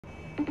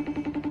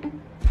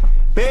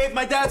Babe,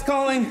 my dad's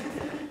calling.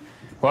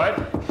 What?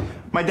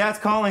 My dad's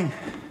calling.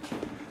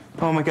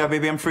 Oh my God,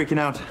 baby, I'm freaking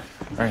out.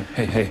 All right,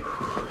 hey.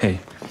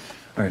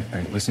 All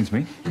right, listen to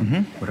me.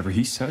 Mm-hmm. Whatever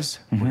he says,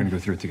 we're gonna go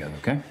through it together,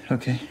 okay?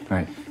 Okay. All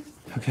right.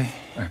 Okay.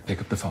 All right,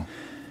 pick up the phone.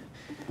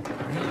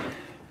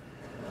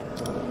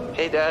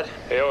 Hey, Dad.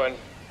 Hey, Owen.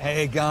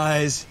 Hey,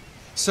 guys.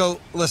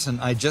 So, listen,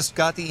 I just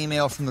got the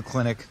email from the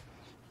clinic.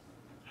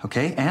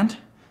 Okay, and?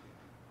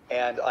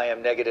 And I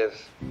am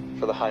negative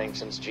for the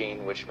Huntington's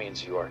gene, which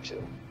means you are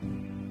too.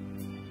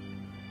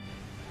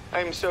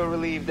 I'm so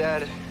relieved,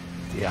 Dad.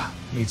 Yeah,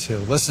 me too.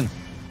 Listen,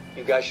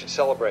 you guys should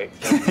celebrate.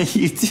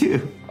 You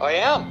too. I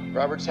am.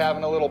 Robert's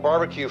having a little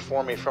barbecue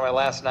for me for my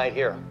last night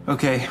here.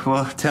 Okay,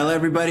 well, tell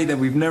everybody that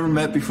we've never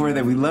met before,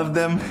 that we love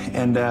them,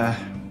 and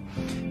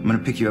I'm gonna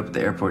pick you up at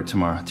the airport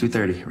tomorrow,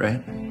 2:30,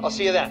 right? I'll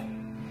see you then.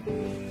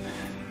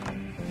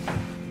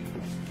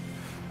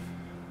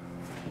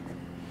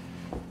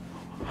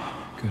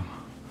 Good.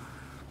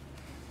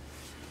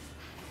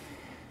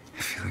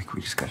 I feel like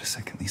we just got a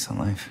second lease on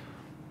life.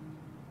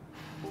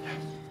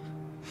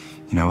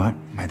 You know what?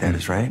 My dad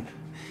is right.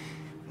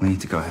 We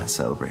need to go ahead and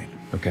celebrate.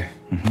 Okay.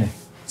 Hey,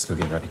 let's go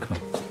get ready. Come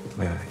on.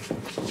 Wait.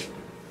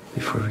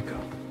 Before we go.